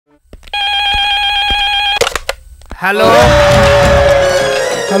Hello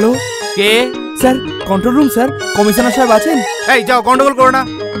hello কে? Sir control room sir, commissioner সাহেব আছেন? এই যাও, গন্ডগোল করো না।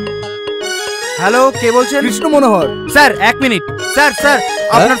 হ্যালো, কে বলছেন? কৃষ্ণ মনোহর। Sir 1 minute. স্যার স্যার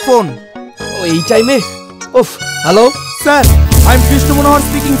আপনার ফোন। এই টাইমে? উফ। Hello sir, I am Krishna Manohar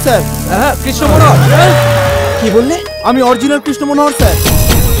speaking sir. হ্যাঁ কৃষ্ণ মনোহর। কি বললে? আমি অরিজিনাল কৃষ্ণ মনোহর স্যার।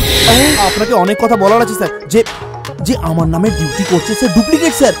 আপনাকে অনেক কথা বলার আছে স্যার। যে আমার নামে ডিউটি করছে স্যার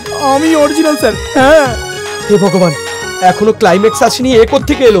ডুপ্লিকেট স্যার, আমি অরিজিনাল স্যার। হ্যাঁ। হে ভগবান, এখনো ক্লাইম্যাক্স আসেনি, এ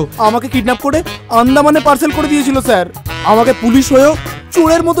কোত্থেকে এলো? আমাকে কিডন্যাপ করে আন্দামানে পার্সেল করে দিয়েছিল স্যার। আমাকে পুলিশ হয়েও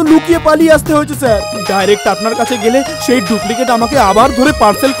চোরের মতো লুকিয়ে পালিয়ে আসতে হয়েছে স্যার। ডাইরেক্ট আপনার কাছে গেলে সেই ডুপ্লিকেট আমাকে আবার ধরে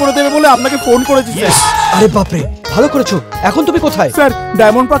পার্সেল করে দেবে বলে আপনাকে ফোন করেছি স্যার। আরে বাপরে, ভালো করেছো। এখন তুমি কোথায়? স্যার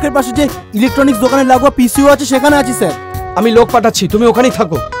ডায়মন্ড পার্কের পাশে যে ইলেকট্রনিক্স দোকানে লাগোয়া পিসিও আছে সেখানে আছি স্যার। আমি লোক পাঠাচ্ছি, তুমি ওখানেই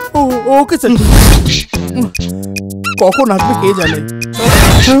থাকো। Okay sir. কখন আসবে কে জানে।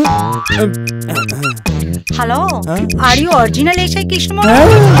 Hello, are you original SI Krishna?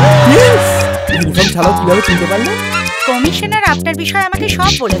 Uniform ছাড়াও কিভাবে চিনতে পারলে? কমিশনার আপনার বিষয়ে আমাকে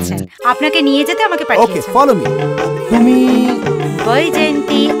সব বলেছেন। আপনাকে নিয়ে যেতে আমাকে ওকে পাঠিয়েছেন। Follow me. তুমি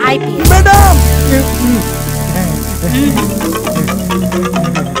বৈজয়ন্তী আইপিএস। ম্যাডাম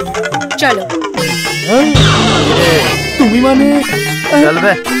চলো। তুমি মানে?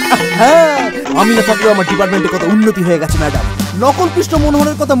 চলবে। হ্যাঁ, আমি না থাকলেও আমার ডিপার্টমেন্টে কত উন্নতি হয়ে গেছে ম্যাডাম। নকল কৃষ্ণ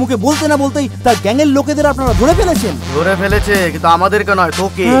মনোহরের কথা মুখে বলতে না বলতেই তার গ্যাংয়ের লোকেদের আপনারা ধরে ফেলেছেন। ধরে ফেলেছে, কিন্তু আমাদেরকে নয়,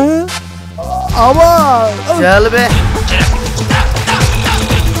 তোকে। আবার চলবে।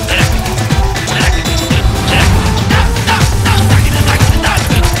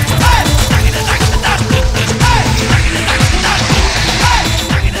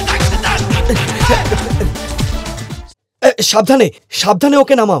 সাবধানে সাবধানে,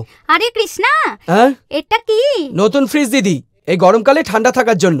 ওকে নামাও। আরে কৃষ্ণা, হ্যাঁ এটা কি? নতুন ফ্রিজ দিদি, এই গরমকালে ঠান্ডা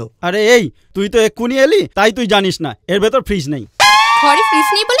থাকার জন্য। আরে এই, তুই তো এক্ষুনি এলি, তাই তুই জানিস না এর ভেতর ফ্রিজ নেই। ঘরে ফ্রিজ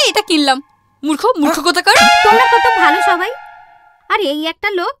নেই বলে এটা কিনলাম। মূর্খ মূর্খ কোথাকার। তোমরা কত ভালো সবাই। আর এই একটা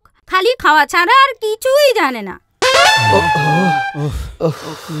লোক খালি খাওয়া ছাড়া আর কিছুই জানে না।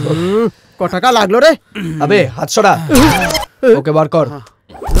 ক টাকা লাগলো রে? আবে হাত সরা, ওকে বার কর।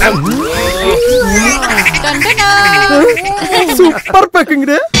 সুপার প্যাকিং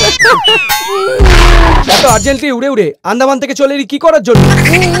রে। এত আর্জেন্টলি উড়ে উড়ে আন্দামান থেকে চলে এলি কি করার জন্য?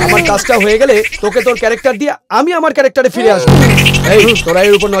 আমার কাজটা হয়ে গেলে তোকে তোর ক্যারেক্টার দিয়ে আমি আমার ক্যারেক্টারে ফিরে আসবো। এই তোরা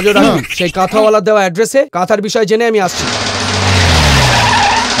এর উপর নজর রাখবি। সেই কাঁথাওয়ালার দেওয়া অ্যাড্রেসে কাঁথার বিষয় জেনে আমি আসছি।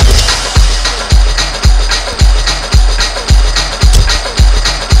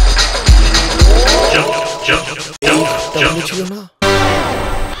 ছিল না।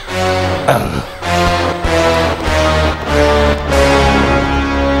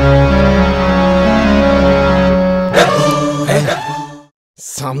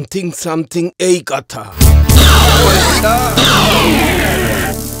 সামথিং সামথিং এই কথা।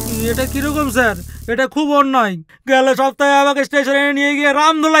 এটা কিরকম স্যার? এটা খুব অন্যায়। গেল সপ্তাহে আমাকে স্টেশনে নিয়ে গিয়ে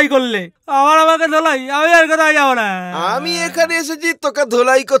রাম ধোলাই করলে, আবার আমাকে ধোলাই। আমি আর কোথায় যাবো না। আমি এখানে এসেছি তোকে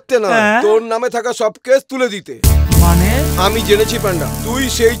ধোলাই করতে না, তোর নামে থাকা সব কেস তুলে দিতে। মানে? আমি জেনেছি পান্ডা, তুই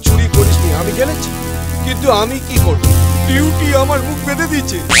সেই চুরি করিসনি, আমি জেনেছি। কিন্তু আমি কি করব? ডিউটি আমার মুখ বেঁধে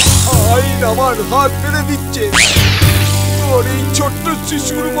দিচ্ছে, আইন আমার হাত বেঁধে দিচ্ছে। তোর এই ছোট্ট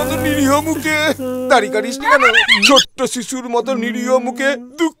শিশুর মতো নিরীহ মুখে দাড়ি কাটিস কেন? ছোট্ট শিশুর মতো নিরীহ মুখে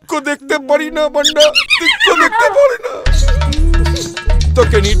দুঃখ দেখতে পারি না পান্ডা, দুঃখ দেখতে পারি না।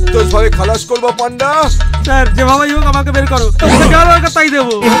 তোকে নির্দোষ ভাবে খালাস করবো পান্ডা। স্যার যেভাবেই হোক আমাকে বের করো, তাই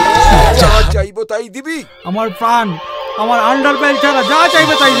দেবো। যা চাইবো তাই দিবি? আমার প্রাণ, আমার আন্ডার প্যান্ট ছাড়া যা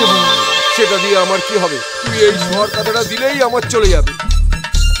চাইবে তাই দেবো। সেটা দিয়ে আমার কি হবে? তুই এই শহর কথাটা দিলেই আমার চলে যাবে।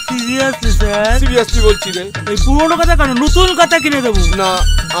 Seriously sir? সিরিয়াসলি বলছি রে। এই পুরোনো কথা কেন, নতুন কথা কিনে দেবো। না,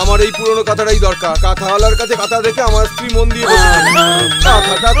 আমার এই পুরোনো কথাটাই দরকার। কাঁথাওয়ালার কাছে কাঁথা দেখে আমার স্ত্রী মন দিয়ে বসেছে,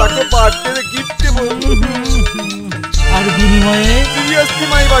 কাঁথাটা তাকে বার্থডে গিফট দেবো। আর বিনিময়ে সিরিয়াসলি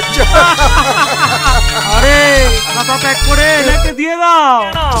মাই বাচ্চা। আরে কাঁথা প্যাক করে এনাকে দিয়ে দাও।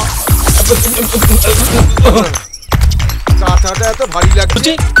 কাঁথাটা এত ভারী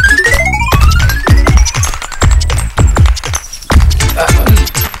লাগছে।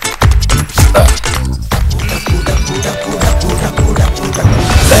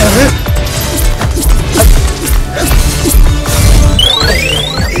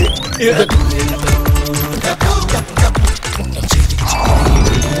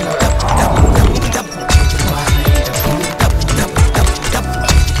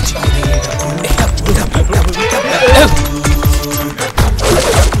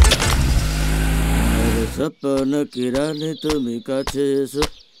 सपन किराने তুমি কাছে এসো।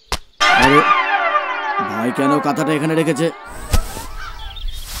 আরে ভাই কেন কাঁথাটা এখানে রেখেছে?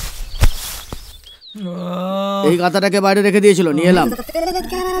 এই কাঁথাটাকে বাইরে রেখে দিয়েছিল, নিয়ে এলাম।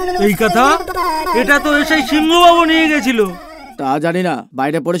 এই কথা? এটা তো সেই সিংহবাবু নিয়ে গেছিল। তা জানি না,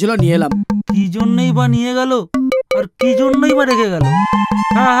 বাইরে পড়েছিল, নিয়ে এলাম। কি জন্যই বা নিয়ে গেল আর কি জন্যই বা রেখে গেল?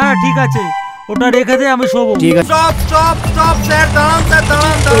 হ্যাঁ হ্যাঁ ঠিক আছে, ওটা রেখে দে, আমি শোবো। ঠিক আছে। স্টপ স্টপ স্টপ স্যার, দাঁড়ান স্যার,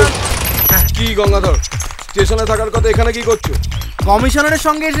 দাঁড়ান দাঁড়ান। কি গঙ্গাধর, স্টেশনে থাকার কথা, এখানে কি করছো? কমিশনারের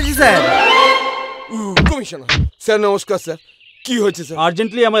সঙ্গে এসেছি স্যার। কমিশনার স্যার, নমস্কার স্যার। কি হয়েছে স্যার?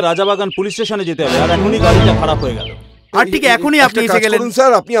 আর্জেন্টলি আমার রাজাবাগান পুলিশ স্টেশনে যেতে হবে, আর এখনই গাড়িটা খারাপ হয়ে গেল। আর ঠিক এখনই আপনি একটা এসে কাজ গেলেন করুন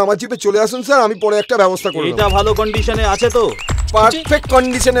স্যার, আপনি আমার জিপে চলে আসুন স্যার, আমি পরে একটা ব্যবস্থা করব। এটা ভালো কন্ডিশনে আছে তো? পারফেক্ট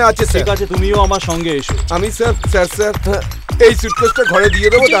কন্ডিশনে আছে স্যার। ঠিক আছে, তুমিও আমার সঙ্গে এসো। আমি স্যার স্যার স্যার এই সুটকেসটা ঘরে দিয়ে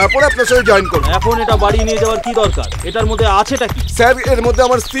দেবো, তারপরে আপনার সাথে জয়েন করবো। এখন এটা বাড়ি নিয়ে যাওয়ার কি দরকার? এটার মধ্যে আছেটা কি? স্যার এর মধ্যে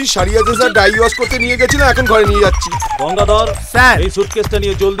আমার স্ত্রী শাড়ি আছে স্যার, ডাই ওয়াশ করতে নিয়ে গেছিল, এখন ঘরে নিয়ে যাচ্ছি। গঙ্গাধর স্যার। এই সুটকেসটা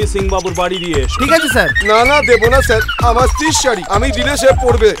নিয়ে জলদি সিং বাবুর বাড়ি দিয়ে এসো। ঠিক আছে স্যার। না না, দেবো না স্যার, আমার স্ত্রীর শাড়ি, আমি দিলে সে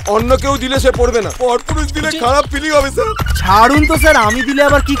পরবে, অন্য কেউ দিলে সে পরবে না। পরপুরুষ দিলে খারাপ ফিলিং হবে স্যার। ছাড়ুন তো স্যার, আমি দিলে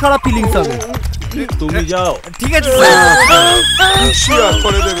আবার কি খারাপ ফিলিংস হবে? তুমি যাও। ঠিক আছে স্যার। শেয়ার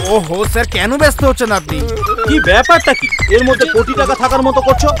করে দেবে। ওহো স্যার, কেন ব্যস্ত হচ্ছেন আপনি? কি ব্যাপারটা কি? এর মধ্যে কোটি টাকা থাকার মতো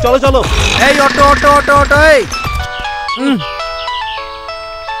করছো? চলো চলো। এই অটো অটো অটো অটো, এই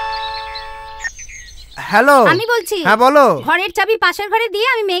হ্যালো। আমি বলছি। হ্যাঁ বলো। ঘরের চাবি পাশের ঘরে দিয়ে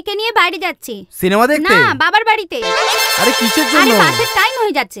আমি মেয়েকে নিয়ে বাইরে যাচ্ছি। সিনেমা দেখতে? না, বাবার বাড়িতে। আরে কিসের আরে জন্য? পাশের টাইম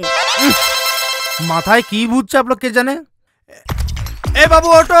হয়ে যাচ্ছে। মাথায় কি ভূত চাপলো কে জানে। এ বাবু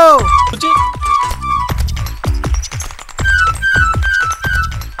অটো।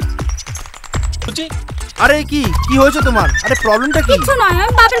 আরে কি কি হয়েছে তোমার? আরে প্রবলেমটা কি? কিছু নয়,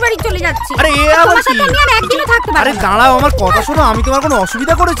 আমি বাবার বাড়ি চলে যাচ্ছি। আরে এ আবার তোমার কি? সাথে আমি আর একদিনও থাকতে পারবো আরে না। দাঁড়াও, আমার কথা শোনো, আমি তোমার কোনো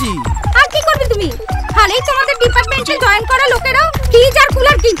অসুবিধা করেছি? আর কি করবে তুমি? খালেই তোমাদের ডিপার্টমেন্টে জয়েন করা লোকেরাও ফ্রিজ আর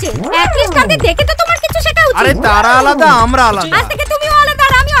কুলার কিনছে। অ্যাট লিস্ট তাদের দেখে তো তোমার কিছু শেখা উচিত। আরে তারা আলাদা, আমরা আলাদা। আজ থেকে তুমিও আলাদা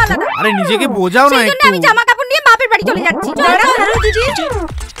আর আমিও আলাদা। আরে নিজেকে বোঝাও না সেজন্য একটু। আমি জামা কাপড় নিয়ে বাপের বাড়ি চলে যাচ্ছি। দিদি,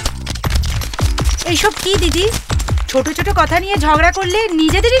 এইসব কি দিদি? ছোট ছোট কথা নিয়ে ঝগড়া করলে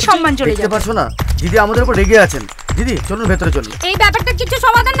নিজেদেরই সম্মান চলে দেখতে যাবে। পারছো না, দিদি আমাদের উপর রেগে আছেন। দিদি চলুন ভেতরে চলুন। এই ব্যাপারটা কিছু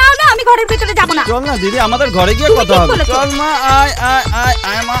সমাধান না হলে আমি ঘরের ভিতরে যাব না। চল না দিদি, আমাদের ঘরে গিয়ে তুমি কথা ঠিক হবে। বলেছো। চল মা, আয় আয় আয়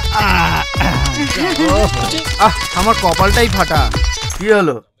আয় মা। আমার কপালটাই ফাটা। কি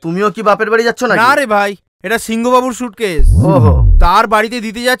হলো, তুমিও কি বাপের বাড়ি যাচ্ছ না? না রে ভাই, এটা সিংহবাবুর সুটকেস। ওহো, তার বাড়িতে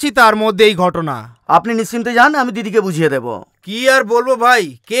দিতে যাচ্ছি, তার মধ্যে এই ঘটনা। আপনি নিশ্চিন্তে যান, আমি দিদিকে বুঝিয়ে দেব। কি আর বলবো ভাই,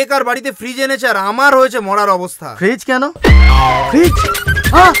 কে কার বাড়িতে ফ্রিজ এনেছে আর আমার হয়েছে মরার অবস্থা। ফ্রিজ কেন? ফ্রিজ?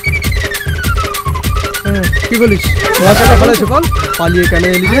 কি বলিস? রাস্তাটা ফেলেছে বল, পালিয়ে কেন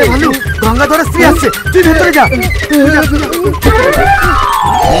এলি? ভালো, গঙ্গাধরের স্ত্রী আসছে, তুই ভেতরে যা।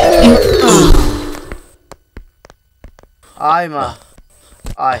 আয় মা,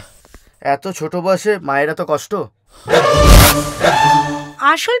 আয়। এত ছোট বয়সে মায়ের এত কষ্ট।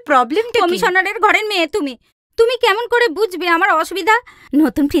 আসল প্রবলেমটা কি? কমিশনারের ঘরের মেয়ে তুমি। তুমি কেমন করে বুঝবে আমার অসুবিধা?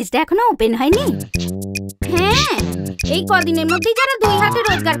 নতুন ফ্রিজটা এখনো ওপেন হয়নি। হ্যাঁ, এই কদিনের মধ্যেই যারা দুই হাতে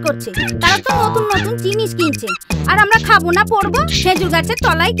রোজগার করছে তারা তো নতুন নতুন জিনিস কিনছে, আর আমরা খাবো না পড়বো। খেজুর গাছের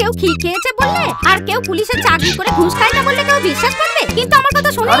তলায় কেউ খিল খেয়েছে বললে আর কেউ পুলিশের চাকরি করে ঘুষ খায় না বললে কেউ বিশ্বাস করবে? কিন্তু আমার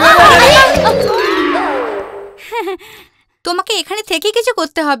কথা শুনে তোমাকে এখানে থেকে কিছু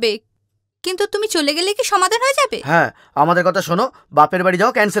করতে হবে, কিন্তু তুমি চলে গেলে কি সমাধান হয়ে যাবে? হ্যাঁ, আমাদের কথা শোনো, বাপের বাড়ি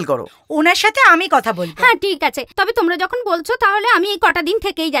যাও, ক্যান্সেল করো। ওনার সাথে আমি কথা বলবো। হ্যাঁ ঠিক আছে, তবে তোমরা যখন বলছো তাহলে আমি এই কটা দিন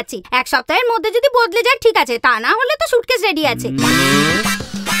থেকেই যাচ্ছি। এক সপ্তাহের মধ্যে যদি বদলে যায় ঠিক আছে, তা না হলে তো সুটকেস রেডি আছে।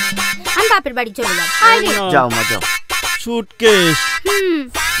 আমি বাপের বাড়ি চলে যাব। যাও মা যাও। সুটকেস?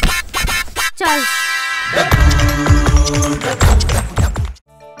 চল।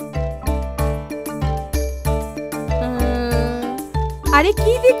 আরে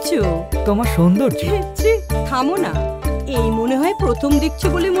কি দেখছো? তোমার সৌন্দর্য। থামো না, এই মনে হয় প্রথম দেখছো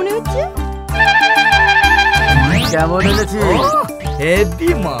বলে মনে হচ্ছে। কেমন এনেছি?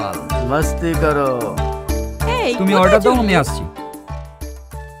 হেভি মাল। মস্তি করো। তুমি অর্ডার দাও, আমি আসছি।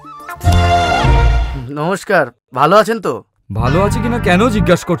 নমস্কার, ভালো আছেন তো? ভালো আছি কিনা কেন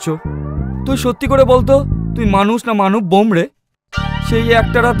জিজ্ঞাসা করছো? তুই সত্যি করে বলতো, তুই মানুষ না মানব বোম রে? সেই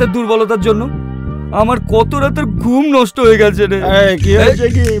একটা রাতের দুর্বলতার জন্য আমার কত রাতের ঘুম নষ্ট হয়ে গেছে রে। কি হয়েছে,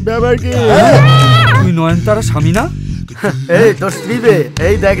 কি ব্যাপার কি? তুই নয়নতারা স্বামী না? এই তোর স্ত্রী রে,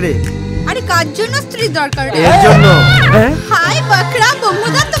 এই দেখ রে। আরে কার জন্য স্ত্রী দরকার? এর জন্য। হাই বকরা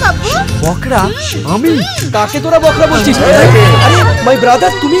ব্রহ্মদত্ত বাবু। বকরা? আমি? কাকে তোরা বকরা বলছিস? আরে মাই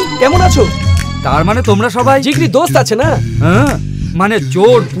ব্রাদার, তুমি কেমন আছো? তার মানে তোমরা সবাই জিগরি দোস্ত আছে না? হ্যাঁ, মানে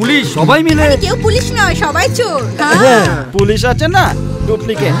চোর পুলিশ সবাই মিলে? কেউ পুলিশ নয়, সবাই চোর। পুলিশ আছে না,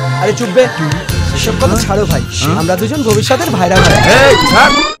 ডুপ্লিকেট। আরে চুপবে, এসব কথা ছাড়ো ভাই, আমরা দুজন ভবিষ্যতের ভাইরা ভাই।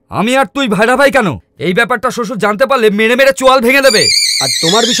 আমি আর তুই ভাইরা ভাই কেন? এই ব্যাপারটা শ্বশুর জানতে পারলে মেরে মেরে চোয়াল ভেঙে দেবে। আর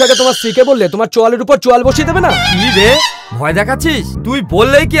তোমার বিষয়টা তোমার স্ত্রীকে বললে তোমার চোয়ালের উপর চোয়াল বসিয়ে দেবে না? কি রে ভয় দেখাচ্ছিস? তুই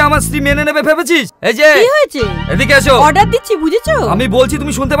বললেই কি আমার স্ত্রী মেনে নেবে ভেবেছিস? এই যে কি হয়েছে? এদিকে এসো। অর্ডার দিচ্ছি, বুঝেছো? আমি বলছি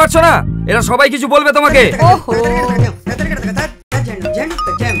তুমি শুনতে পাচ্ছ না? এরা সবাই কিছু বলবে তোমাকে। ওহো,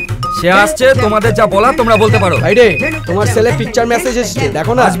 সে আসছে, তোমাদের যা বলা তোমরা বলতে পারো। ভাইরে তোমার ছেলে পিকচার মেসেজ এসেছে,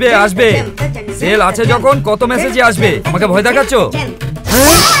 দেখো না। আসবে আসবে, সেল আছে যখন কত মেসেজই আসবে। আমাকে ভয় দেখাচ্ছ?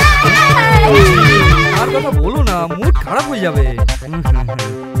 আর কথা বলো না, মুড খারাপ হয়ে যাবে।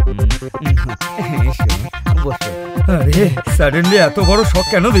 আরে সাডেনলি এত বড় শক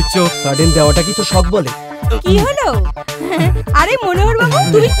কেন দিচ্ছ? সাডেন দেওয়াটা কি তো শক বলে? কি হলো? আরে মনোহর বাবু,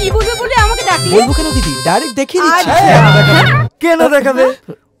 তুমি কি বলবে বলে আমাকে ডাকলে? বলবো কেন দিদি, ডাইরেক্ট দেখিয়ে দিচ্ছি। কেন দেখাবে?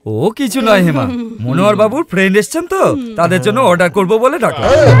 ও কিছু নয় হেমা, মনোহর বাবুর ফ্রেন্ড এসছেন তো, তাদের জন্য অর্ডার করব বলে ডাকা।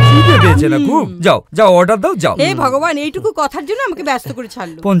 খিদে পেয়েছে না খুব? যাও যাও অর্ডার দাও, যাও। হে ভগবান, এইটুকু কথার জন্য আমাকে ব্যস্ত করে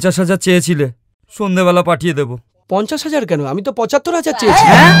ছাড়লো। 50,000 চেয়েছিলে, সন্ধ্যেবেলা পাঠিয়ে দেবো। 50,000 কেন? আমি তো 75,000 চেয়েছি।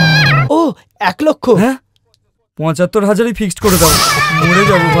 ও 1 লক্ষ। হ্যাঁ 75,000ই ফিক্সড করে দাও। মরে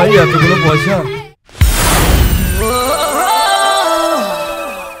যাবো ভাই এতগুলো পয়সা।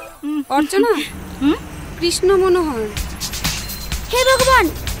 অর্চনা, কৃষ্ণ মনোহর। হে ভগবান,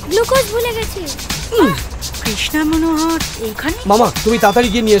 গ্লুকোজ ভুলে গেছি। কৃষ্ণ মনোহর এইখানে? মামা তুমি তাড়াতাড়ি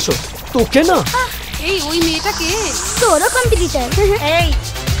গিয়ে নিয়ে এসো। তোকে না? এই ওই মেয়েটাকে তোরও কম্পিটিটর। এই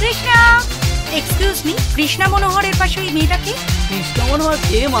কৃষ্ণ, এক্সকিউজ মি, কৃষ্ণ মনোহরের পাশে ওই মেয়েটাকে? কৃষ্ণ মনোহর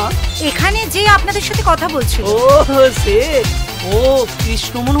কে মা? এখানে যে আপনাদের সাথে কথা বলছিল। ও সে, ও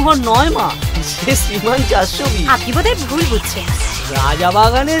কৃষ্ণ মনোহর নয় মা, সে শ্রীমান 420। আপনি বোধহয় ভুল বুঝছেন। রাজা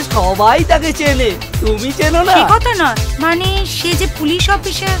বাগানে সবাই তাকে চেনে, তুমি চেনো না? সে কথা নয়, মানে সে যে পুলিশ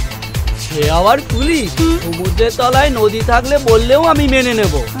অফিসার। সে আবার পুলিশ? সমুদ্রের তলায় নদী থাকলে বললেও আমি মেনে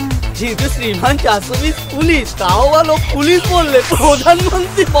নেব, কিন্তু শ্রীমান 420 পুলিশ, তাও ভালো পুলিশ বললে,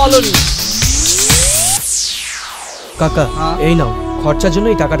 প্রধানমন্ত্রী বলনি। কাকা এই নাও, খরচার জন্য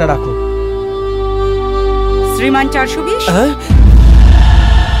এই টাকাটা রাখো। শ্রীমান 420,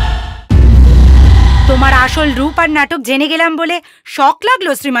 তোমার আসল রূপ আর নাটক জেনে গেলাম বলে শক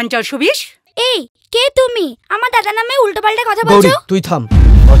লাগলো শ্রীমান 420। এই কে তুমি? আমার দাদা নামে উল্টোপাল্টা কথা গৌরী বলছো। তুই থাম।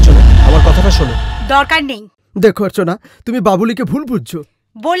 অর্চনা আমার কথাটা শোনো। দরকার নেই। দেখো অর্চনা, তুমি বাবুলিকে ভুল বুঝছো।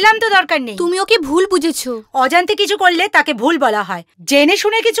 বললাম তো দরকার নেই। তুমি ওকে ভুল বুঝেছো। অজান্তে কিছু করলে তাকে ভুল বলা হয়, জেনে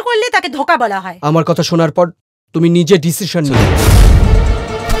শুনে কিছু করলে তাকে ধোঁকা বলা হয়। আমার কথা শোনার পর তুমি নিজে ডিসিশন নিও।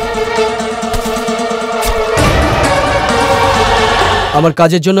 আমার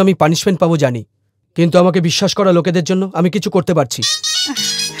কাজের জন্য আমি পানিশমেন্ট পাবো জানি, কিন্তু আমাকে বিশ্বাস করা লোকেদের জন্য আমি কিছু করতে পারছি।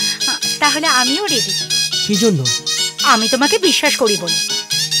 তাহলে আমিও রেডি। কি জন্য? আমি তোমাকে বিশ্বাস করি বলে,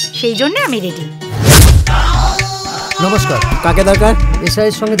 সেই জন্য আমি রেডি। নমস্কার। কাকে দরকার?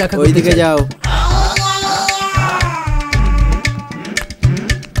 এসআইয়ের সঙ্গে দেখা করতে। ওইদিকে যাও।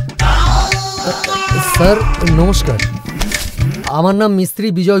 স্যার নমস্কার, আমার নাম মিস্ত্রি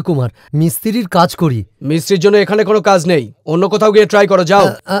বিজয় কুমার, মিস্ত্রির কাজ করি। মিস্ত্রির জন্য এখানে কোনো কাজ নেই, অন্য কোথাও গিয়ে ট্রাই করো, যাও।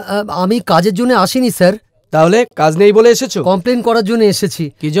 আমি কাজের জন্য আসিনি স্যার। তাহলে কাজ নেই বলে এসেছো? কমপ্লেন করার জন্য এসেছি।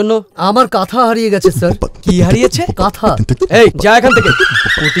 কি জন্য? আমার কাঁথা হারিয়ে গেছে স্যার। কি হারিয়েছে? কাঁথা। এই যা এখান থেকে।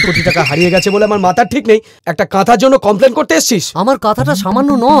 কোটি কোটি টাকা হারিয়ে গেছে বলে আমার মাথার ঠিক নেই, একটা কাঁথার জন্য কমপ্লেন করতে এসেছিস? আমার কাঁথাটা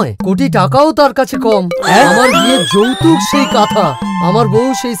সামান্য নয়, কোটি টাকাও তার কাছে কম। আমার বিয়ের যৌতুক সেই কাঁথা। আমার বউ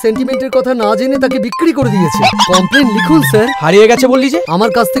সেই সেন্টিমেন্টের কথা না জেনে তাকে বিক্রি করে দিয়েছে। কমপ্লেন লিখুন স্যার। হারিয়ে গেছে বললি যে?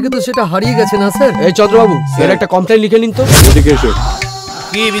 আমার কাছ থেকে তো সেটা হারিয়ে গেছে না স্যার। এই চন্দ্রবাবু, এর একটা কমপ্লেন লিখে নিন তো।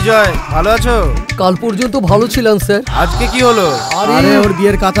 কি বিজয়, ভালো আছো? কাল পর্যন্ত ভালো ছিলাম স্যার। আজকে কি হলো? আরে ওর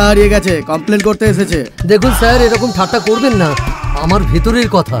বিয়ের কাঁথা হারিয়ে গেছে, কমপ্লেন করতে এসেছে। দেখুন স্যার, এরকম ঠাট্টা করবেন না। আমার ভেতরের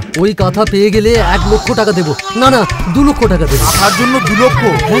কথা, ওই কাঁথা পেয়ে গেলে 1 লক্ষ টাকা দেবো। না না, 2 লক্ষ টাকা দেবো। কাঁথার জন্য 2 লক্ষ?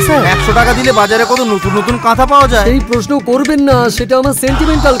 হ্যাঁ স্যার। 100 টাকা দিলে বাজারে কত নতুন নতুন কাঁথা পাওয়া যায়। এই প্রশ্ন করবেন না, সেটা আমার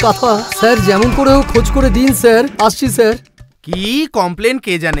সেন্টিমেন্টাল কাঁথা। স্যার যেমন করে হোক খোঁজ করে দিন স্যার। আসছি স্যার। কি কমপ্লেন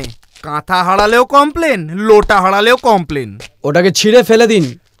কে জানে? কাঁথা হারালেও কমপ্লেন, লোটা হারালেও কমপ্লেন। ওটাকে ছিঁড়ে ফেলে দিন।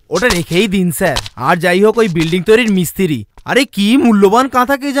 ওটা রেখেই দিন স্যার। আর যাই হোক, ওই বিল্ডিং তৈরির মিস্ত্রি, আরে কি মূল্যবান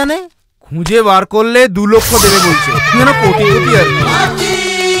কাঁথা কে জানে, খুঁজে বার করলে 2 লক্ষ দেবে বলছে। যেন কোটি কোটি আর কি।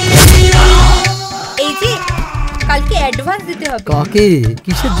 এই যে কালকে অ্যাডভান্স দিতে হবে। কাকে?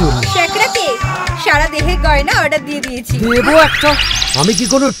 কিসের জন্য? শেখরাকে সারা দেহে গয়না অর্ডার দিয়ে দিয়েছি। দেবো একটা? আমি কি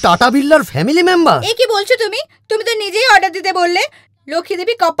কোনো টাটা বিল্লার ফ্যামিলি মেম্বার? এই কি বলছো তুমি? তুমি তো নিজেই অর্ডার দিতে বললে। লক্ষ্মী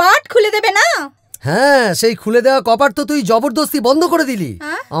দেবী কপাট খুলে দেবে না? হ্যাঁ, সেই খুলে দেওয়া কপাট তো তুই জবরদস্তি বন্ধ করে দিলি।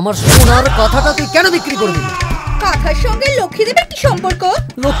 আমার সোনার কথাটা তুই কেন বিক্রি করে দিলি? কাঁথার সঙ্গে লক্ষ্মী দেবীর কি সম্পর্ক?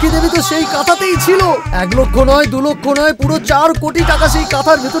 লক্ষ্মী দেবী তো সেই কাঁথাতেই ছিল। 1 লক্ষ নয়, 2 লক্ষ নয়, পুরো 4 কোটি টাকা সেই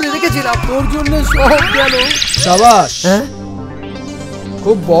কাঁথার ভেতরে রেখেছিলাম। তোর জন্য সব গেল। সাবাস। হ্যাঁ,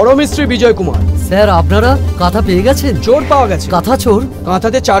 খুব বড় মিস্ত্রি বিজয় কুমার। স্যার আপনারা কাঁথা পেয়ে গেছেন? চোর পাওয়া গেছে। কাঁথা চোর?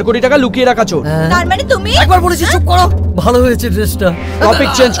 কাঁথাতে 4 কোটি টাকা লুকিয়ে রাখা চোর। তার মানে তুমি? একবার বলেছি চুপ করো। ভালো হয়েছে ড্রেসটা। টপিক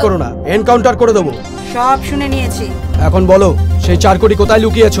চেঞ্জ করো না, এনকাউন্টার করে দেবো। সব শুনে নিয়েছি। এখন বলো, সেই 4 কোটি কোথায়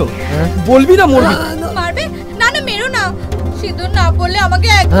লুকিয়েছো? বলবি না মরবি? মারবে না? না মেরো না, সিঁদুর না পড়লে আমাকে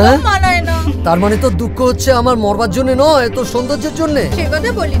একদম মানায় না। তার মানে তোর দুঃখ হচ্ছে আমার মরবার জন্য নয়, তোর সৌন্দর্যের জন্য। সে কথা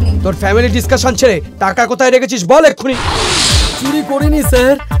বলিনি। তোর ফ্যামিলি ডিসকাশন ছেড়ে টাকা কোথায় রেখেছিস বল এক্ষুনি। চুরি করিনি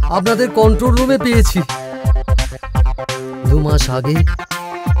স্যার, আপনাদের কন্ট্রোল রুমে পেয়েছি। 2 মাস আগে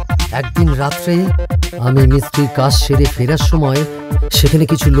একদিন রাত্রে আমি মিস্ত্রির কাজ সেরে ফেরার সময় সেখানে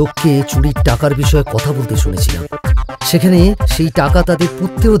কিছু লোককে চুরির টাকার বিষয়ে কথা বলতে শুনেছিলাম। সেখানে সেই টাকা তাদের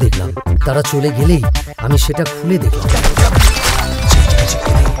পুঁততেও দেখলাম। তারা চলে গেলেই আমি সেটা খুলে দেখলাম।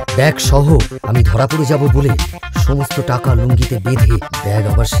 ব্যাগ সহ আমি ধরা পড়ে যাব বলে সমস্ত টাকা লুঙ্গিতে বেঁধে ব্যাগ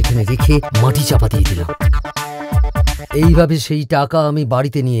আবার সেখানে রেখে মাটি চাপা দিয়ে দিলাম। এইভাবে সেই টাকা আমি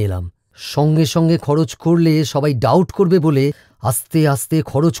বাড়িতে নিয়ে এলাম। সঙ্গে সঙ্গে খরচ করলে সবাই ডাউট করবে বলে আস্তে আস্তে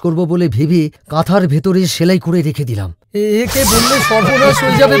খরচ করব বলে ভেবে কাঁথার ভেতরে সেলাই করে রেখে দিলাম। একে বললে সর্বনাশ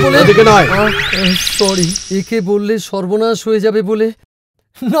হয়ে যাবে বলে, সরি, একে বললে সর্বনাশ হয়ে যাবে বলে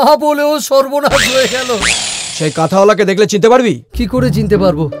না বলেও সর্বনাশ হয়ে গেল। সেই কাঁথাওয়ালাকে দেখলে চিনতে পারবি? কি করে চিনতে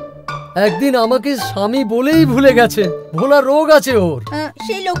পারবো? একদিন আমাকে স্বামী বলেই ভুলে গেছে। ভোলা রোগ আছে ওর।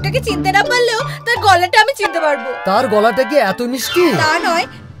 সেই লোকটাকে চিনতে না পারলেও তার গলাটা আমি চিনতে পারবো। তার গলাটা কি এত মিষ্টি? তা নয়,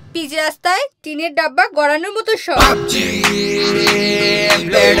 পিচ রাস্তায় টিনের ডাব্বা গড়ানোর মতো সব।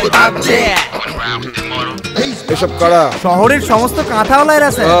 এসব কারা? শহরের সমস্ত কাঁথাওয়ালারা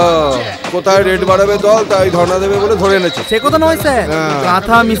স্যার। কোথায় রেড বাড়াবে দল তাই ধর্ণা দেবে বলে ধরে এনেছে। সে কথা নয় স্যার,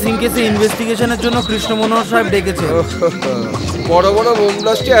 কাঁথা মিসিং কেসে ইনভেস্টিগেশনের জন্য কৃষ্ণ মনোহর সাহেব ডেকেছে। বড় বড় বোম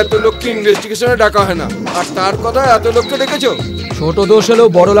ব্লাস্টে এত লোককে ইনভেস্টিগেশনে ডাকা হয় না, আর তার কথা এত লোককে ডেকেছো? ছোট দোষ হলেও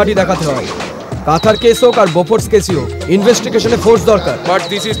বড় লাঠি দেখাতে হয়। কাঁথার কেস হোক আর বোফোর্স কেসই হোক, ইনভেস্টিগেশনে ফোর্স দরকার। But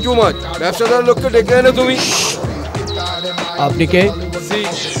this is too much. ব্যবসাদার লোককে ডেকে এনে তুমি। আপনি কে?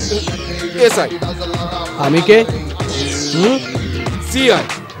 এসআই। আমি কে? সিআই।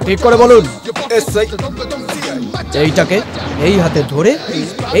 ঠিক করে বলুন। এসআই। এইটাকে এই হাতে ধরে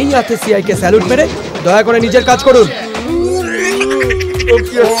এই হাতে সিআই কে স্যালুট মেরে দয়া করে নিজের কাজ করুন।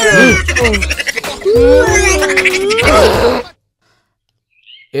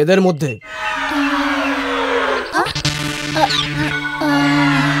 এদের মধ্যে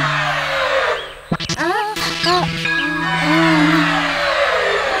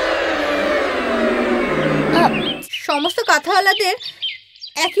সমস্ত কাঁথাওয়ালাদের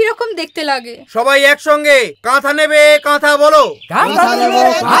একই রকম দেখতে লাগে। সবাই একসঙ্গে কাঁথা নেবে, কাঁথা বলো।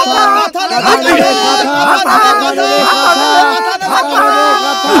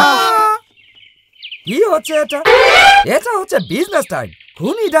 কি হচ্ছে এটা? এটা হচ্ছে বিজনেস টাইম।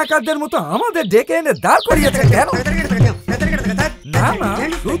 খুনি ডাকাতদের মতো আমাদের ডেকে এনে দাঁড় করিয়েছে কেন? না না,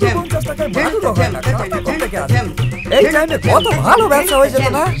 শুধু 50 টাকার মাদুর হয় না, কাঁথা করতে কে আসে? এই টাইমে কত ভালো ব্যবসা হয়ে যেত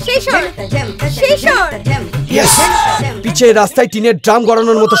না? পিছে রাস্তায় টিনের ড্রাম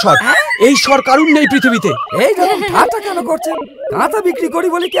গড়ানোর মতো শট, এই শর কারণ নেই পৃথিবীতে। এই যখন ঠাট্টা কেন করছেন? কাঁথা বিক্রি করি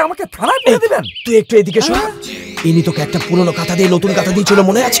বলে কি আমাকে থানায় ফেলে দিবেন? তুই একটু এদিকে শোন। ইনি তোকে একটা পুরনো কাঁথা দিয়ে নতুন কাঁথা দিয়েছিল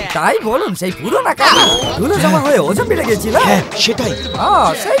মনে আছে? তাই বলুন, সেই পুরোনো কাঁথা ধুলো জমা হয়ে ওজন বেড়ে গেছিল। হ্যাঁ সেটাই।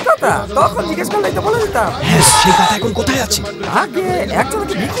 সেই কথা তখন জিজ্ঞেস করলেই তো বলে দিতাম। হ্যাঁ, সেই কাঁথা এখন কোথায় আছে? আগে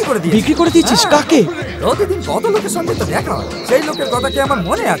একজনকে বিক্রি করে দিই। বিক্রি করে দিয়েছিস? কাকে? প্রতিদিন কত লোকের সঙ্গে তো দেখা হয়, সেই লোকের কথা কি আমার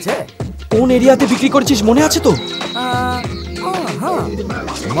মনে আছে? কোন এরিয়াতে বিক্রি করেছিস মনে আছে তো? হ্যাঁ,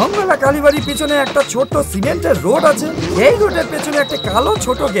 মঙ্গলা কালীবাড়ির পিছনে একটা ছোট সিমেন্টের রোড আছে, এই রোডের পেছনে একটা কালো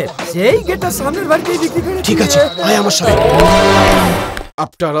ছোট গেট, সেই গেটের সামনের বাড়িতেই বিক্রি করে। ঠিক আছে, আয় আমার সাথে।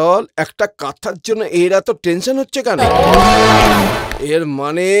 আফটার অল একটা কাঁথার জন্য এর এত টেনশন হচ্ছে কেন? এর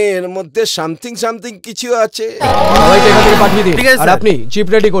মানে এর মধ্যে সামথিং কিছু আছে। সবাইকে এখান থেকে পাঠিয়ে দিন, আর আপনি জিপ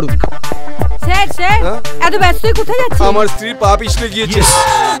রেডি করুন। স্যার স্যার, এত ব্যস্ত কোথায় যাচ্ছেন? আমার স্ত্রী পা পিছলে গিয়েছে।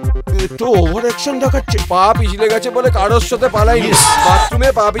 তো ওভার অ্যাকশন দেখাচ্ছে। পা পিছলে গেছে বলে কারোর সাথে পালাইনি, বাথরুমে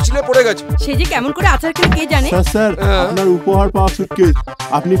পা পিছলে পড়ে গেছে। সে যে কেমন করে আচার খেলে কে জানে। স্যার আপনার উপহার পাওয়া সুটকেস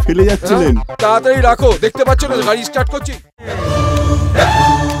আপনি ফেলে যাচ্ছিলেন। তাড়াতাড়ি রাখো, দেখতে পাচ্ছ না গাড়ি স্টার্ট করছি।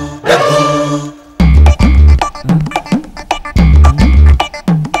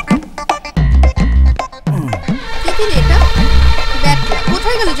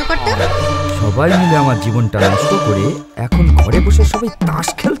 কোথায় গেল জোকারটা? সবাই মিলে আমার জীবনটা নষ্ট করে এখন ঘরে বসে সবাই তাস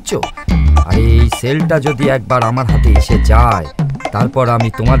খেলছো। আরে এই সেলটা যদি একবার আমার হাতে এসে যায়, তারপর আমি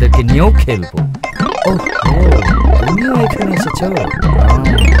তোমাদেরকে নিয়েও খেলবো। ও তুমিও এখানে এসেছো?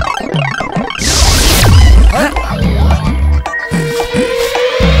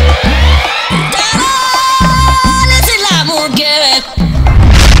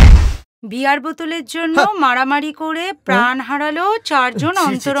 বিয়ার বোতলের জন্য মারামারি করে প্রাণ হারালো 4 জন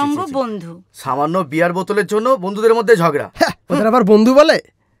অন্তরঙ্গ বন্ধু। সামান্য বিয়ার বোতলের জন্য বন্ধুদের মধ্যে ঝগড়া। ওদের আবার বন্ধু বলে?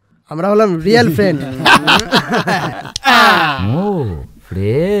 আমরা হলাম রিয়েল ফ্রেন্ড। ও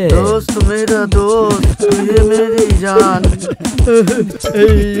ফ্রেন্ড, दोस्त मेरा दोस्त ये मेरी जान।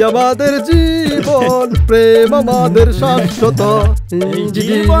 এই আমাদের জীবন, প্রেম আমাদের শাশ্বত,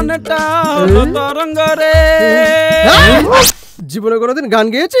 জীবনটা হলো তরঙ্গ রে। জীবনে কোনোদিন গান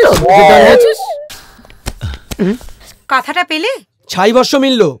গেয়েছিস? গান গেয়েছিস? কথাটা পেলে? ছাই বর্ষ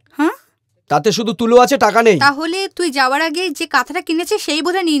মিললো। তাতে শুধু তুলো আছে, টাকা নেই। তাহলে তুই যাওয়ার আগে যে কাঁথাটা কিনেছে সেই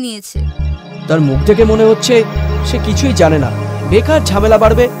বোধহয় নিয়ে নিয়েছে। তার মুখ থেকে মনে হচ্ছে সে কিছুই জানে না, বেকার ঝামেলা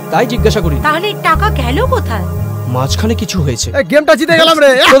বাড়বে তাই জিজ্ঞাসা করি। তাহলে টাকা গেল কোথায়? মাঝখানে কিছু হয়েছে। গেমটা জিতে গেলাম রে।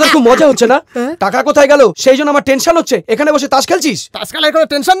 তোদের খুব মজা হচ্ছে না? টাকা কোথায় গেল সেই জন্য আমার টেনশন হচ্ছে। এখানে বসে তাস খেলছিস? তাস খেলার কোনো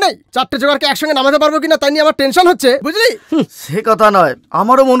টেনশন নেই, চারটে জোগাড়কে একসঙ্গে নামাতে পারবো কিনা তাই নিয়ে আমার টেনশন হচ্ছে, বুঝলি? সে কথা নয়,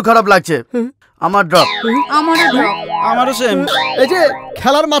 আমারও মন খারাপ লাগছে। আমার ড্রপ। আমারও সেম। এই যে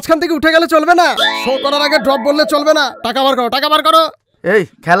খেলার মাঝখান থেকে উঠে গেলে চলবে না, শো করার আগে ড্রপ বললে চলবে না। টাকা বার করো, টাকা বার করো। এই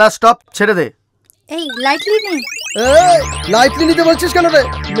খেলা স্টপ, ছেড়ে দে। এই লাইটলি নে। এই লাইটলি নিতে বলছিস কেন রে?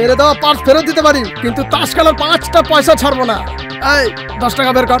 মেরে দেওয়া পার্স ফেরত দিতে পারি, কিন্তু তাস খেলার 5টা পয়সা ছাড়বো না। এই 10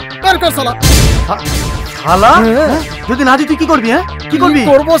 টাকা বের কর, বের কর শালা। শালা যদি না দিই তুই কি করবি? হ্যাঁ কি করবি?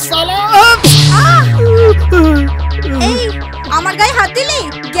 করবো শালা। এই আমার গায়ে হাত দিলি,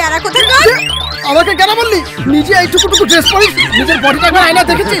 গ্যারা কোথায় গেল? আমাকে কেন বললি? নিজে এইটুকুটুকু ড্রেস পরিস, নিজের বডিটা একবার আয়না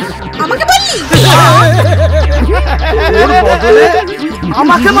দেখেছিস? আমাকে বললি? ওর বদলে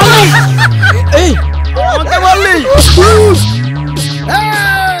আমাকে মারলি? এই আমাকে মারলি?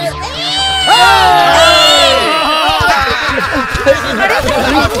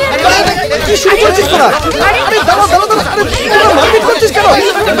 কি শুরু করছিস তোরা? আরে দাঁড়াও দাঁড়াও দাঁড়াও, আরে মারপিট করছিস কেন?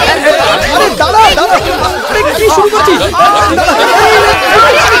 আরে দাঁড়া দাঁড়া, আরে কি শুরু করছিস?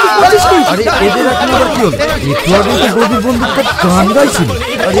 আরে এদের এখন আবার কি হলো? একটু আগে তো গভীর বন্দুকটা গান গাইছিল,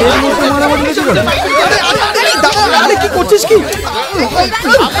 আর এর মধ্যে মারামারি লেগে গেল। আরে কি করছিস কি?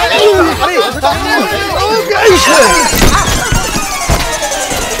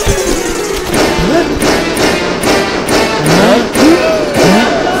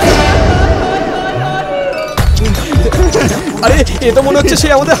 আরে এ তো মনে হচ্ছে সে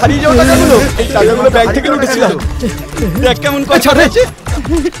আমাদের হারিয়ে যাওয়া টাকাগুলো। এই টাকাগুলো ব্যাংক থেকে লুটেছিলাম। দেখ কেমন করে ছাড়াইছে।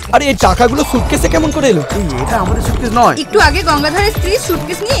 আরে এই টাকাগুলো সুটকেসে কেমন করে এলো? এটা আমাদের সুটকেস নয়। একটু আগে গঙ্গাধরের স্ত্রী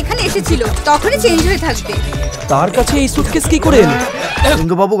সুটকেস নিয়ে এখানে এসেছিল, তখনই চেঞ্জ হয়ে থাকবে। তার কাছে এই সুটকেস কি করে এলো?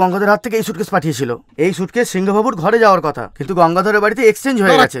 সিংহবাবু গঙ্গাধরের হাত থেকে এই সুটকেস পাঠিয়েছিল। এই সুটকেস সিংহবাবুর ঘরে যাওয়ার কথা, কিন্তু গঙ্গাধরের বাড়িতে এক্সচেঞ্জ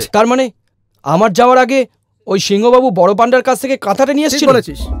হয়ে গেছে। তার মানে আমার যাওয়ার আগে ওই সিংহবাবু বড় পান্ডার কাছ থেকে কাঁথাটা নিয়ে এসেছিল।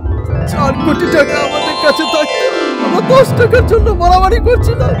 বলেছিস 4 কোটি টাকা আমাদের কাছে থাকতে আমরা 10 টাকার জন্য মারামারি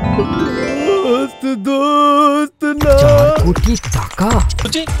করছিলাম। দোস্ত দোস্ত না। 4 কোটি টাকা?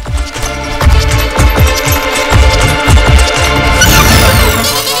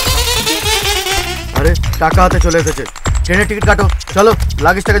 আরে টাকা হাতে চলে এসেছে, ট্রেনের টিকিট কাটো, চলো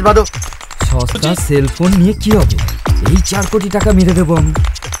লাগেজ টাগেজ বাঁধো। সস্তা সেলফোন নিয়ে কি হবে? এই 4 কোটি টাকা মেরে দেবো আমি।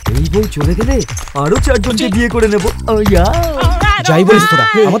 এই বই চলে গেলে আরো 4 জনকে বিয়ে করে নেবো। যাই বলিস তোরা,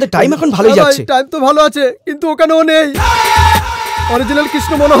 আমাদের টাইম এখন ভালোই যাচ্ছে। টাইম তো ভালো আছে, কিন্তু ওখানে ও নেই। অরিজিনাল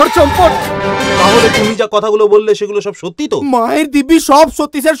কৃষ্ণ মনোহর চম্পট। তাহলে তুমি যা কথাগুলো বললে সেগুলো সব সত্যি তো? মায়ের দিব্যি সব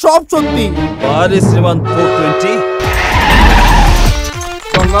সত্যি স্যার, সব সত্যি। আরে শ্রীমান 420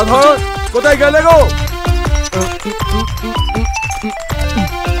 গঙ্গাধর কোথায় গেলে গো?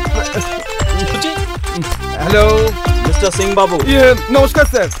 হ্যালো মিস্টার সিং বাবু। নমস্কার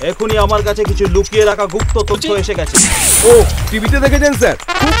স্যার। এখনই আমার কাছে কিছু লুকিয়ে রাখা গুপ্ত তথ্য এসে গেছে। ও টিভিতে দেখেছেন স্যার?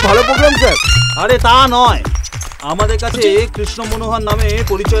 খুব ভালো প্রোগ্রাম স্যার। আরে তা নয়, আমাদের কাছে কৃষ্ণ মনোহর নামে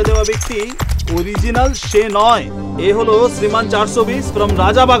পরিচয় দেওয়া ব্যক্তি অরিজিনাল সে নয়। এ হলো শ্রীমান 420 ফ্রম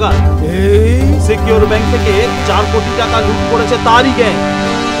রাজাবাগান। সিকিউর ব্যাংক থেকে 4 কোটি টাকা লুট করেছে তারই গ্যাং।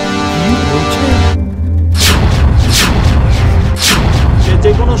 সে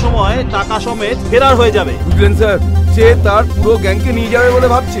যে কোনো সময় টাকা সমেত ফেরার হয়ে যাবে। বুঝলেন স্যার, সে তার পুরো গ্যাংকে নিয়ে যাবে বলে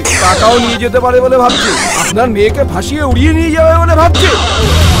ভাবছে, টাকাও নিয়ে যেতে পারে বলে ভাবছে, আপনার মেয়েকে ফাঁসিয়ে উড়িয়ে নিয়ে যাবে বলে ভাবছে।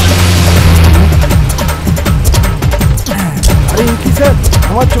 আরে কি স্যার,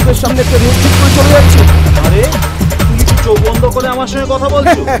 আমার চোখের সামনে একটা রোড ঠিক করে চলে যাচ্ছে। আরে তুমি কি চোখ বন্ধ করে আমার সঙ্গে কথা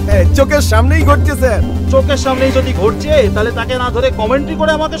বলছো? চোখের সামনেই ঘটছে স্যার। চোখের সামনেই যদি ঘটছে তাহলে তাকে না ধরে কমেন্ট্রি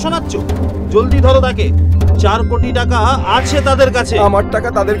করে আমাকে শোনাচ্ছ? জলদি ধরো তাকে। 4 কোটি টাকা আছে তাদের কাছে। আমার টাকা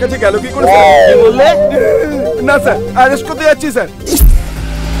তাদের কাছে গেল কি করে স্যার? কি বললে? না স্যার, অ্যারেস্ট করতে যাচ্ছি স্যার।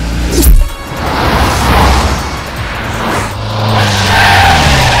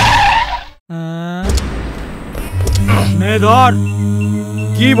 নে ধর।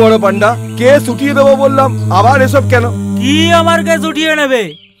 কি বড় পান্ডা, কেস উঠিয়ে দেবো বললাম, আবার এসব কেন? কি আমার কেস উঠিয়ে নেবে?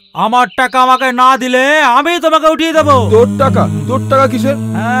 আমার টাকা আমাকে না দিলে আমি তোমাকে উঠিয়ে দেবো। তোর টাকা? তোর টাকা কিসের?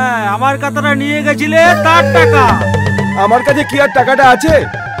 হ্যাঁ, আমার কথাটা নিয়ে গেছিলে তার টাকা। আমার কাছে কি আর টাকাটা আছে?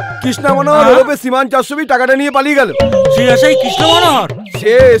 কৃষ্ণ মনোহর ওরফে শ্রীমান 420 টাকাটা নিয়ে পালিয়ে গেল। সে এসআই কৃষ্ণ মনোহর?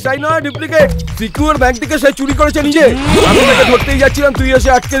 সে এসআই নয়, ডুপ্লিকেট। সিকিউর ব্যাংক থেকে সে চুরি করেছে নিজে। আমি তাকে ধরতেই যাচ্ছিলাম, তুই এসে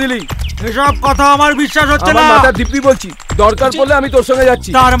আটকে দিলি। এসব কথা আমার বিশ্বাস হচ্ছে না। মাথা দিব্যি বলছি, দরকার পড়লে আমি তোর সঙ্গে যাচ্ছি।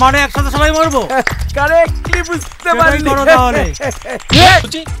 তার মানে একসাথে সবাই মরবো? কারেক্টলি বুঝতে পারলি।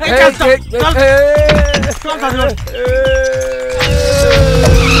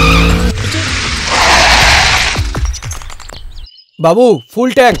 বাবু ফুল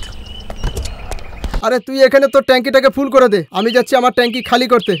ট্যাঙ্ক। আরে তুই এখানে তোর ট্যাঙ্কিটাকে ফুল করে দে, আমি যাচ্ছি আমার ট্যাঙ্কি খালি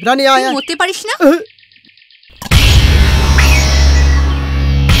করতে। রানী আয়। মরতে পারিস না?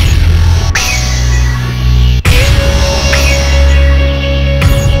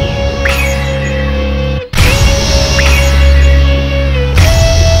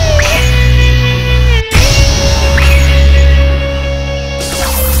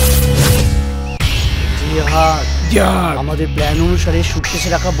 আমাদের প্ল্যান অনুসারে সুটকেসে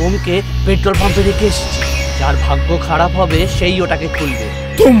রাখা বোমকে পেট্রোল পাম্পে রেখে এসেছি। যার ভাগ্য খারাপ হবে সেই ওটাকে খুলবে।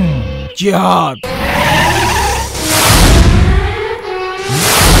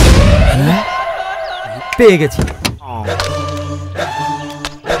 পেয়ে গেছি।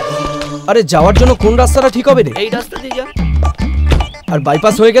 আরে যাওয়ার জন্য কোন রাস্তাটা ঠিক হবে রে? এই রাস্তা দিয়ে যা। আর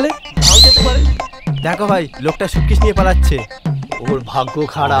বাইপাস হয়ে গেলে তাও যেতে পারে। দেখো ভাই, লোকটা সুটকেস নিয়ে পালাচ্ছে। ওর ভাগ্য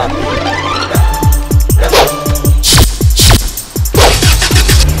খারাপ।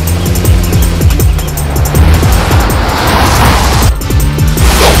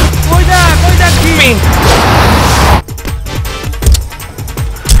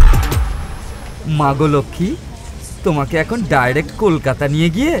 মাগো লক্ষ্মী, তোমাকে এখন ডাইরেক্ট কলকাতা নিয়ে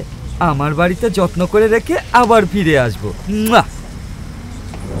গিয়ে আমার বাড়িতে যত্ন করে রেখে আবার ফিরে আসবো।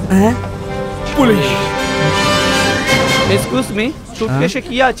 হ্যাঁ পুলিশ। এক্সকিউজ মি, সুটকেসে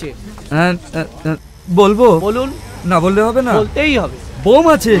কি আছে? বলবো? বলুন। না বললে হবে না? বলতেই হবে। বোম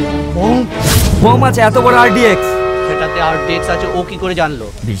আছে। বোম আছে, এত বড় আরডিএক্স। সেটাতে আরডিএক্স আছে, ও কি করে জানলো?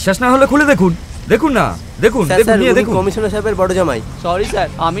 বিশ্বাস না হলে খুলে দেখুন। দেখুন না, দেখুন দেখুন। কমিশনার সাহেবের বড় জামাই। সরি স্যার,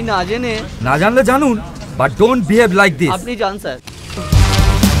 আমি না জেনে। না জানলে জানুন, but don't behave like this. আপনি জান স্যার।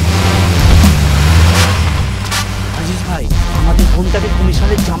 আজিজ ভাই, আমাদের বোমটাকে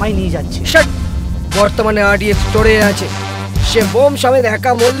কমিশনারের জামাই নিয়ে যাচ্ছে। বর্তমানে আরডিএক্স স্টোরে আছে। সে বোম সমেত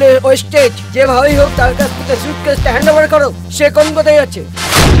একা মরলে ওয়েস্টেজ। যেভাবেই হোক তার কাছ থেকে সুটকেসটা হ্যান্ড ওভার করো। সে কোন কোথায় যাচ্ছে?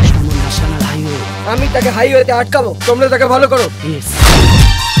 National highway. আমি তাকে হাইওয়েতে আটকাবো, তোমরা তাকে ভালো করো।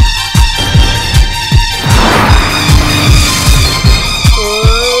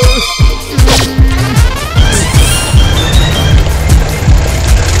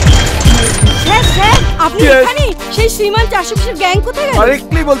 আপনি এখানে? সেই শ্রীমান 420 গ্যাং কোথায় গেল?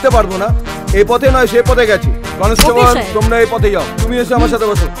 কারেক্টলি বলতে পারবো না। এই পথে নয়, সে পথে গেছে। কনস্টেবল, তোমরা এই পথে যাও। তুমি এসে আমার সাথে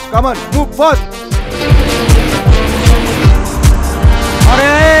বসো। Come on, move fast. আরে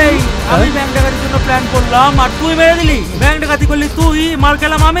আমি ব্যাংক ডাকাতির জন্য প্ল্যান করলাম আর তুই মেরে দিলি। ব্যাংক ডাকাতি করলি তুই, মার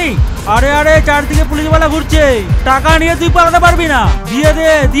খেলাম আমি। আরে আরে, চারদিকে পুলিশওয়ালা ঘুরছে। টাকা নিয়ে তুই পালাতে পারবি না।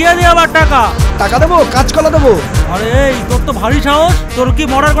 দিয়ে দে আবার টাকা। টাকা দেবো, কাজ কলা দেবো। আরে তোর তো ভারী সাহস। তোর কি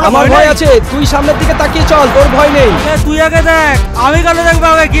মরার কোনো ভয় আছে? তুই সামনের দিকে তাকিয়ে চল, তোর ভয় নেই। তুই আগে দেখ, আমি কালে দেখবো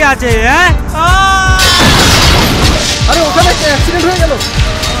আগে কি আছে। হ্যাঁ, আরে ওখানে একটা অ্যাক্সিডেন্ট হয়ে গেল।